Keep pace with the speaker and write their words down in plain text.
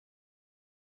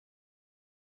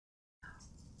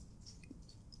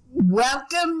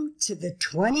Welcome to the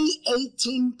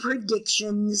 2018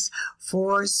 predictions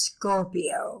for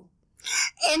Scorpio.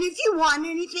 And if you want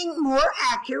anything more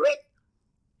accurate,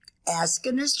 ask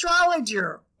an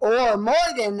astrologer. Or more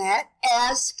than that,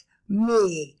 ask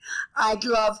me. I'd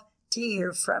love to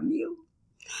hear from you.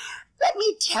 Let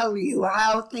me tell you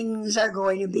how things are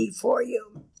going to be for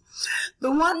you.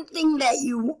 The one thing that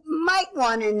you might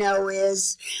want to know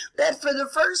is that for the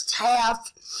first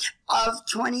half of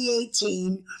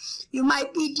 2018, you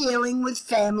might be dealing with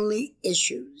family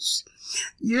issues.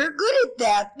 You're good at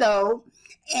that, though,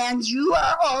 and you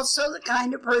are also the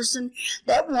kind of person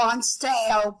that wants to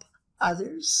help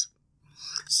others.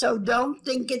 So don't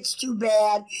think it's too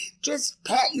bad. Just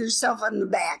pat yourself on the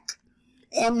back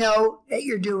and know that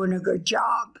you're doing a good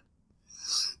job.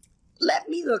 Let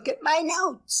me look at my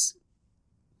notes.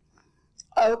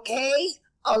 Okay,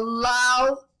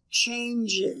 allow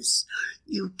changes.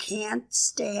 You can't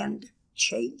stand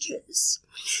changes.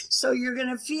 So you're going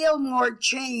to feel more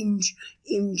change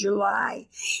in July,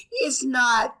 if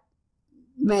not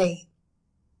May.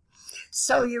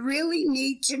 So you really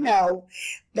need to know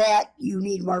that you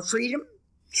need more freedom.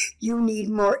 You need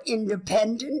more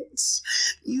independence.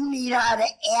 You need how to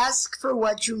ask for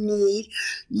what you need.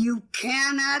 You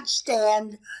cannot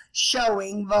stand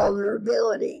showing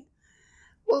vulnerability.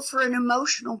 Well, for an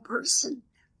emotional person,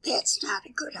 that's not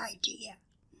a good idea.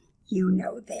 You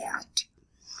know that.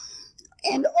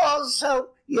 And also,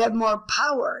 you have more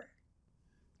power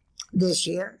this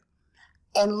year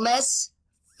and less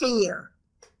fear.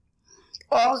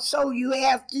 Also, you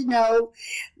have to know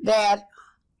that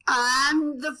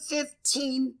on the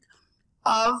 15th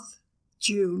of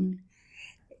June,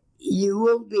 you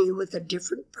will be with a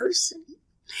different person.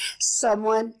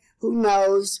 Someone who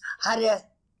knows how to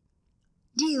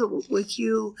deal with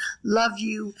you, love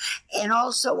you, and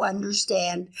also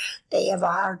understand they have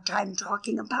a hard time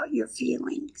talking about your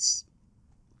feelings.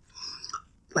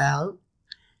 Well,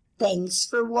 thanks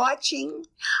for watching.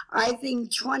 I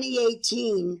think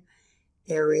 2018,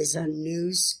 there is a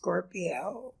new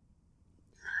Scorpio.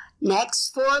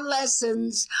 Next 4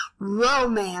 lessons,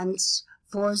 romance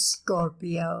for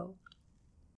Scorpio.